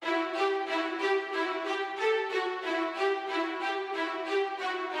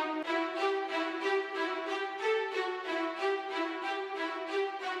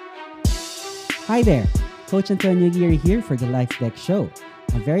Hi there, Coach Antonio Geary here for the Life Deck Show.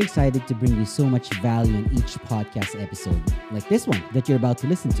 I'm very excited to bring you so much value in each podcast episode, like this one that you're about to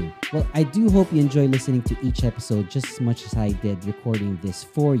listen to. Well, I do hope you enjoy listening to each episode just as much as I did recording this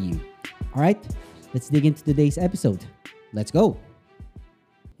for you. All right, let's dig into today's episode. Let's go.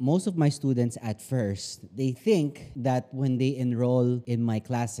 Most of my students at first, they think that when they enroll in my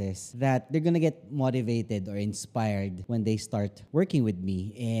classes, that they're gonna get motivated or inspired when they start working with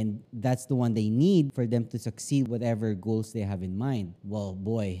me. And that's the one they need for them to succeed whatever goals they have in mind. Well,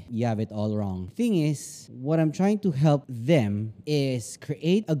 boy, you have it all wrong. Thing is, what I'm trying to help them is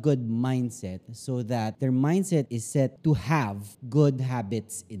create a good mindset so that their mindset is set to have good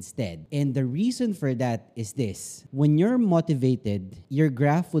habits instead. And the reason for that is this. When you're motivated, your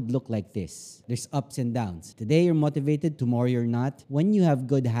graph would look like this. There's ups and downs. Today you're motivated, tomorrow you're not. When you have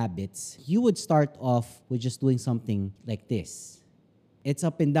good habits, you would start off with just doing something like this. It's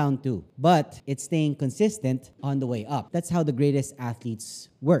up and down too, but it's staying consistent on the way up. That's how the greatest athletes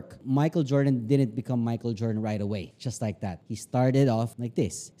work. Michael Jordan didn't become Michael Jordan right away, just like that. He started off like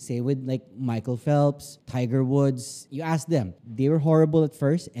this. Say with like Michael Phelps, Tiger Woods. You ask them, they were horrible at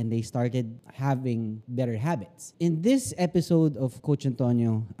first and they started having better habits. In this episode of Coach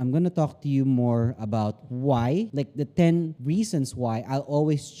Antonio, I'm gonna talk to you more about why, like the 10 reasons why I'll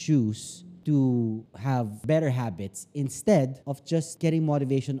always choose to have better habits instead of just getting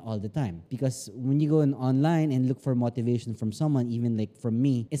motivation all the time. Because when you go online and look for motivation from someone, even like from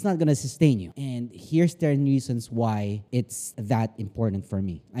me, it's not gonna sustain you. And here's 10 reasons why it's that important for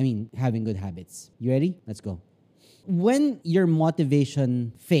me. I mean, having good habits. You ready? Let's go. When your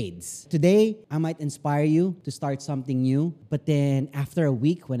motivation fades, today I might inspire you to start something new, but then after a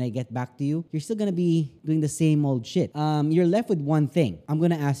week when I get back to you, you're still gonna be doing the same old shit. You're left with one thing. I'm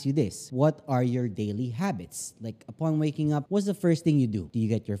gonna ask you this. What are your daily habits? Like upon waking up, what's the first thing you do? Do you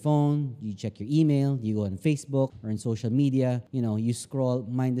get your phone? Do you check your email? Do you go on Facebook or on social media? You know, you scroll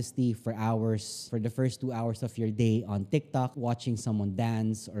mindlessly for hours, for the first 2 hours of your day on TikTok, watching someone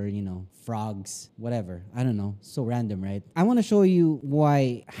dance or, frogs, whatever. I don't know. So random, right? I want to show you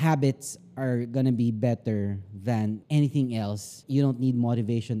why habits are gonna be better than anything else. You don't need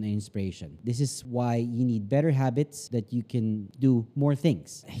motivation and inspiration. This is why you need better habits that you can do more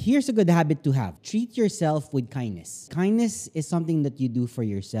things. Here's a good habit to have. Treat yourself with kindness. Kindness is something that you do for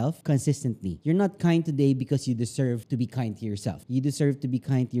yourself consistently. You're not kind today because you deserve to be kind to yourself. You deserve to be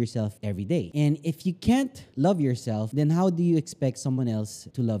kind to yourself every day. And if you can't love yourself, then how do you expect someone else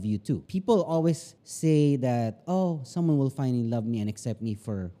to love you too? People always say that, oh, someone will finally love me and accept me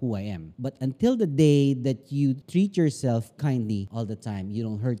for who I am. But until the day that you treat yourself kindly all the time, you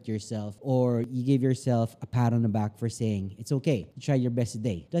don't hurt yourself, or you give yourself a pat on the back for saying, it's okay, you try your best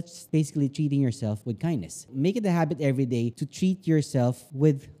today. That's basically treating yourself with kindness. Make it a habit every day to treat yourself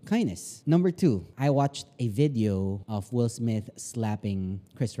with kindness. Number 2, I watched a video of Will Smith slapping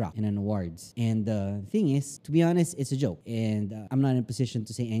Chris Rock in an awards. And the thing is, to be honest, it's a joke. And I'm not in a position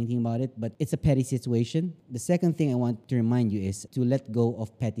to say anything about it, but it's a petty situation. The second thing I want to remind you is to let go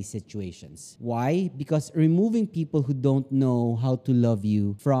of petty situations. Why? Because removing people who don't know how to love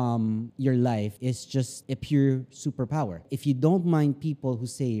you from your life is just a pure superpower. If you don't mind people who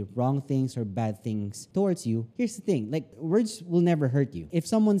say wrong things or bad things towards you, here's the thing, like words will never hurt you. If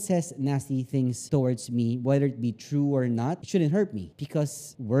someone says nasty things towards me, whether it be true or not, it shouldn't hurt me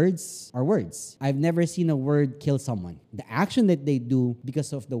because words are words. I've never seen a word kill someone. The action that they do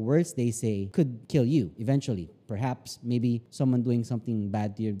because of the words they say could kill you eventually. Perhaps, maybe someone doing something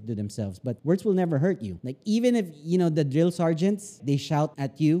bad to themselves. But words will never hurt you. Like, even if, the drill sergeants, they shout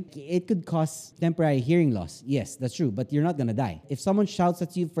at you, it could cause temporary hearing loss. Yes, that's true. But you're not gonna die. If someone shouts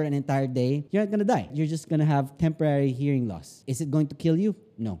at you for an entire day, you're not gonna die. You're just gonna have temporary hearing loss. Is it going to kill you?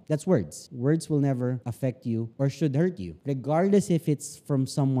 No, that's words. Words will never affect you or should hurt you, regardless if it's from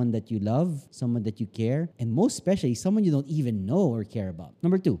someone that you love, someone that you care, and most especially someone you don't even know or care about.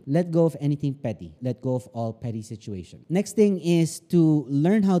 Number 2, let go of anything petty. Let go of all petty situations. Next thing is to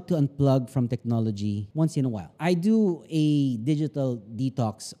learn how to unplug from technology once in a while. I do a digital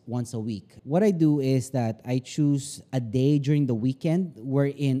detox once a week. What I do is that I choose a day during the weekend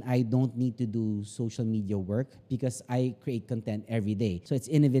wherein I don't need to do social media work because I create content every day. So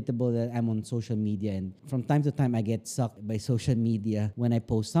it's inevitable that I'm on social media, and from time to time I get sucked by social media when I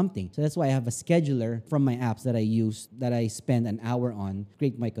post something. So that's why I have a scheduler from my apps that I use, that I spend an hour on,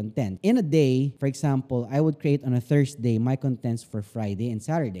 create my content. In a day, for example, I would create on a Thursday my contents for Friday and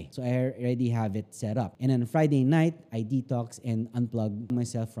Saturday. So I already have it set up. And on Friday night, I detox and unplug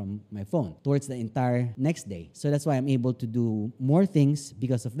myself from my phone towards the entire next day. So that's why I'm able to do more things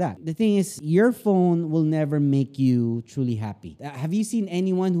because of that. The thing is, your phone will never make you truly happy. Have you seen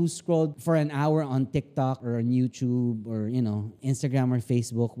anyone who scrolled for an hour on TikTok or on YouTube or, Instagram or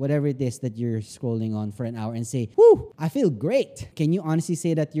Facebook, whatever it is that you're scrolling on for an hour and say, whoo, I feel great. Can you honestly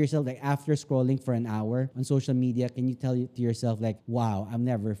say that to yourself, like after scrolling for an hour on social media, can you tell to yourself like, wow, I've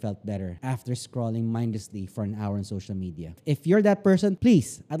never felt better after scrolling mindlessly for an hour on social media? If you're that person,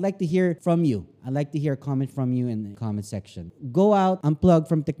 please, I'd like to hear from you. I'd like to hear a comment from you in the comment section. Go out, unplug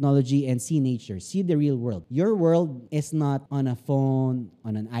from technology, and see nature. See the real world. Your world is not on a phone,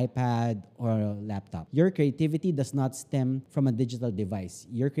 on an iPad, or a laptop. Your creativity does not stem from a digital device.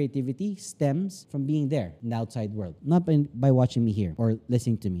 Your creativity stems from being there in the outside world, not by watching me here or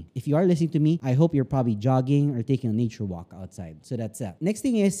listening to me. If you are listening to me, I hope you're probably jogging or taking a nature walk outside. So that's that. Next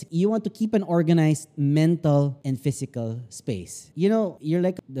thing is, you want to keep an organized mental and physical space. You're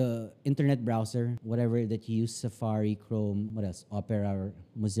like the internet browser, whatever that you use, Safari, Chrome, what else, Opera or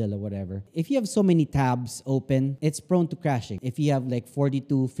Mozilla, whatever. If you have so many tabs open, it's prone to crashing. If you have like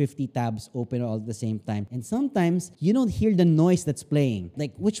 42, 50 tabs open all at the same time, and sometimes you don't hear the noise that's playing.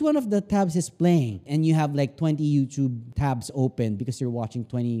 Like, which one of the tabs is playing? And you have like 20 YouTube tabs open because you're watching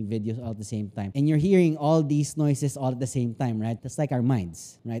 20 videos all at the same time. And you're hearing all these noises all at the same time, right? That's like our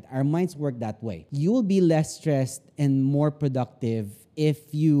minds, right? Our minds work that way. You will be less stressed and more productive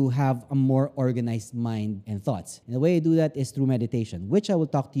if you have a more organized mind and thoughts. And the way I do that is through meditation, which I will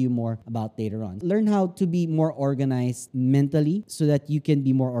talk to you more about later on. Learn how to be more organized mentally so that you can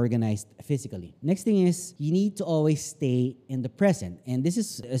be more organized physically. Next thing is, you need to always stay in the present. And this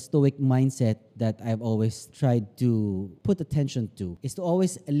is a Stoic mindset that I've always tried to put attention to, is to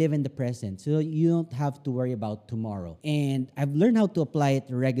always live in the present so you don't have to worry about tomorrow. And I've learned how to apply it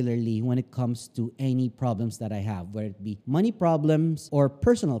regularly when it comes to any problems that I have, whether it be money problems or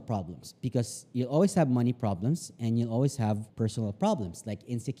personal problems, because you'll always have money problems and you'll always have personal problems like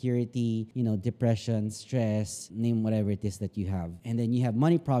insecurity, depression, stress, name whatever it is that you have. And then you have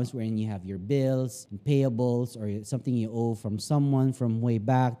money problems wherein you have your bills and payables or something you owe from someone from way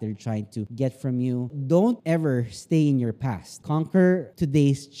back they're trying to get from you. Don't ever stay in your past. Conquer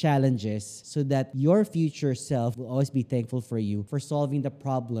today's challenges so that your future self will always be thankful for you for solving the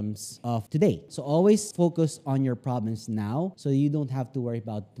problems of today. So always focus on your problems now so you don't have to worry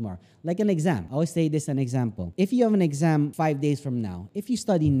about tomorrow. Like an exam. I always say this an example. If you have an exam 5 days from now, if you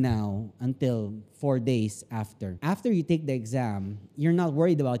study now until 4 days after you take the exam, you're not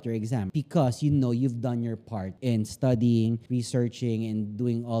worried about your exam because you've done your part in studying, researching, and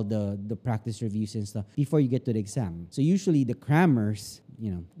doing all the practice reviews and stuff before you get to the exam. So usually the crammers,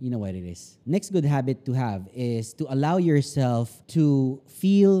 you know what it is. Next good habit to have is to allow yourself to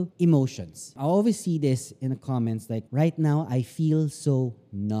feel emotions. I always see this in the comments like, right now I feel so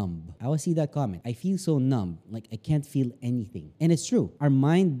numb. I always see that comment. I feel so numb, like I can't feel anything. And it's true. Our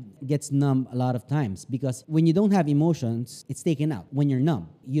mind gets numb a lot of times because when you don't have emotions, it's taken out. When you're numb,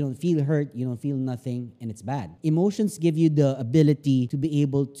 you don't feel hurt, you don't feel nothing, and it's bad. Emotions give you the ability to be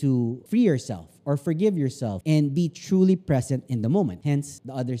able to free yourself or forgive yourself and be truly present in the moment. Hence,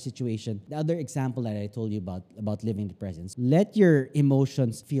 the other situation, the other example that I told you about living the present. Let your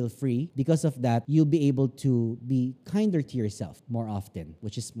emotions feel free. Because of that, you'll be able to be kinder to yourself more often,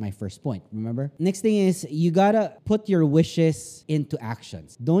 which is my first point, remember? Next thing is, you gotta put your wishes into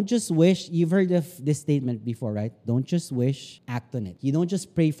actions. Don't just wish. You've heard of this statement before, right? Don't just wish, act on it. You don't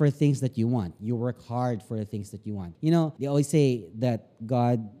just pray for things that you want. You work hard for the things that you want. They always say that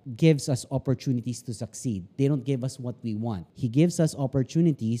God gives us opportunities to succeed. They don't give us what we want. He gives us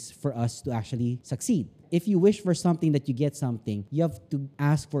opportunities for us to actually succeed. If you wish for something that you get something, you have to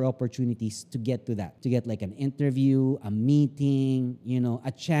ask for opportunities to get to that. To get like an interview, a meeting,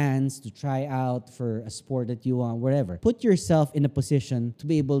 a chance to try out for a sport that you want, whatever. Put yourself in a position to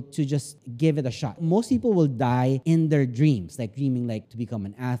be able to just give it a shot. Most people will die in their dreams, like dreaming like to become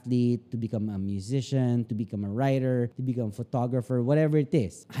an athlete, to become a musician, to become a writer, to become a photographer, whatever it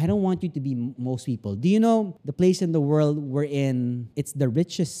is. I don't want you to be most people. Do you know the place in the world we're in? It's the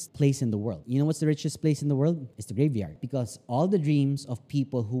richest place in the world. You know what's the richest place in the world? It's the graveyard, because all the dreams of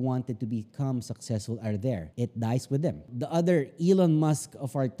people who wanted to become successful are there. It dies with them. The other Elon Musk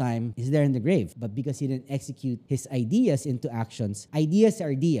of our time is there in the grave, but because he didn't execute his ideas into actions. Ideas are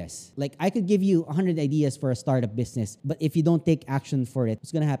ideas. Like, I could give you 100 ideas for a startup business, but if you don't take action for it,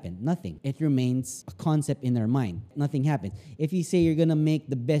 what's gonna happen? Nothing. It remains a concept in our mind. Nothing happens. If you say you're gonna make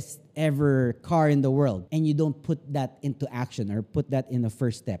the best ever car in the world and you don't put that into action or put that in the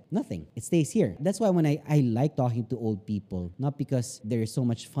first step, nothing. It stays here. That's why when I like talking to old people, not because they're so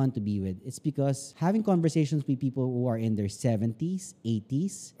much fun to be with, it's because having conversations with people who are in their 70s,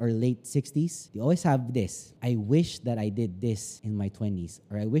 80s, or late 60s, they always have this. I wish that I did this in my 20s,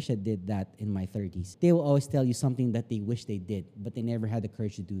 or I wish I did that in my 30s. They will always tell you something that they wish they did, but they never had the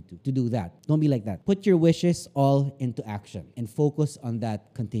courage to do that. Don't be like that. Put your wishes all into action and focus on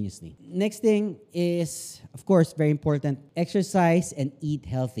that continuously. Next thing is, of course, very important, exercise and eat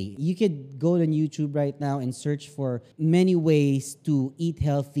healthy. You could go on YouTube right now and search for many ways to eat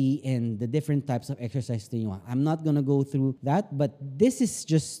healthy and the different types of exercise that you want. I'm not gonna go through that, but this is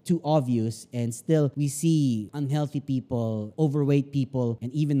just too obvious, and still we see unhealthy people, overweight people,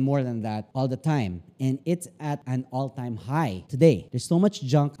 and even more than that all the time. And it's at an all-time high today. There's so much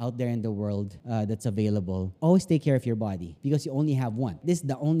junk out there in the world that's available. Always take care of your body because you only have one. This is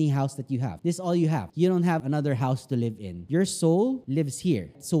the only house that you have. This is all you have. You don't have another house to live in. Your soul lives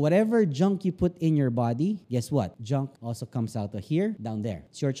here. So whatever junk you put in your body, guess what? Junk also comes out of here, down there.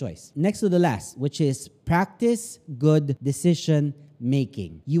 It's your choice. Next to the last, which is practice good decision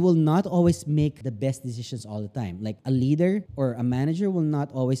making. You will not always make the best decisions all the time. Like a leader or a manager will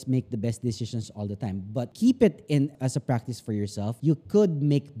not always make the best decisions all the time, but keep it in as a practice for yourself. You could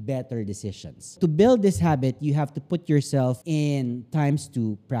make better decisions. To build this habit, you have to put yourself in times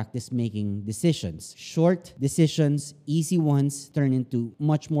to practice making decisions. Short decisions, easy ones, turn into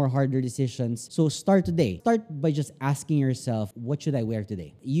much more harder decisions. So start today. Start by just asking yourself, what should I wear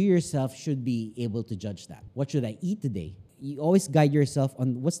today? You yourself should be able to judge that. What should I eat today? You always guide yourself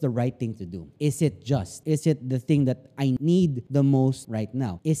on what's the right thing to do. Is it just? Is it the thing that I need the most right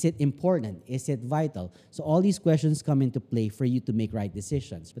now? Is it important? Is it vital? So all these questions come into play for you to make right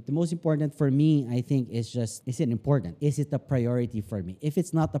decisions. But the most important for me, I think, is just, is it important? Is it a priority for me? If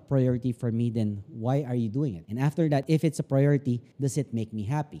it's not a priority for me, then why are you doing it? And after that, if it's a priority, does it make me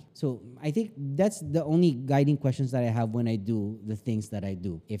happy? So I think that's the only guiding questions that I have when I do the things that I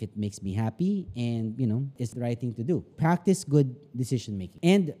do. If it makes me happy and, it's the right thing to do. Practice good decision making.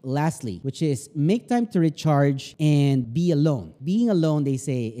 And lastly, which is make time to recharge and be alone. Being alone, they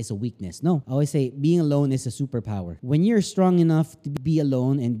say, is a weakness. No, I always say being alone is a superpower. When you're strong enough to be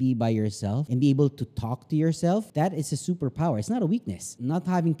alone and be by yourself and be able to talk to yourself, that is a superpower. It's not a weakness. Not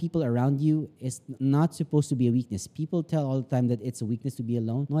having people around you is not supposed to be a weakness. People tell all the time that it's a weakness to be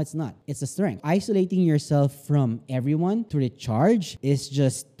alone. No, it's not. It's a strength. Isolating yourself from everyone to recharge is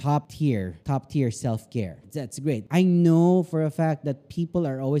just top tier self-care. That's great. I know for a fact that people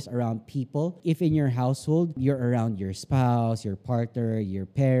are always around people. If in your household, you're around your spouse, your partner, your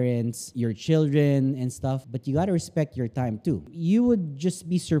parents, your children and stuff, but you got to respect your time too. You would just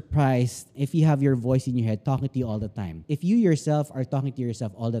be surprised if you have your voice in your head talking to you all the time. If you yourself are talking to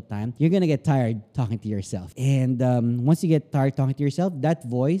yourself all the time, you're going to get tired talking to yourself. And once you get tired talking to yourself, that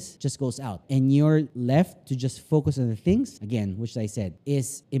voice just goes out and you're left to just focus on the things, again, which I said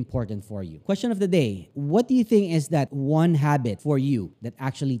is important for you. Question of the day. What do you think is that one habit for you that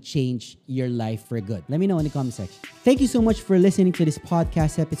actually changed your life for good? Let me know in the comment section. Thank you so much for listening to this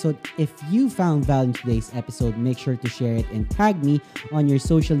podcast episode. If you found value in today's episode, make sure to share it and tag me on your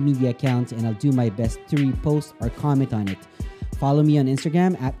social media accounts and I'll do my best to repost or comment on it. Follow me on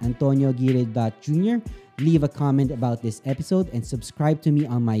Instagram at AntonioAguirre.Jr. Leave a comment about this episode and subscribe to me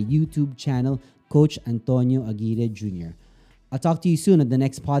on my YouTube channel, Coach Antonio Aguirre Jr. I'll talk to you soon on the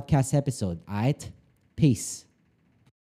next podcast episode. All right? Peace.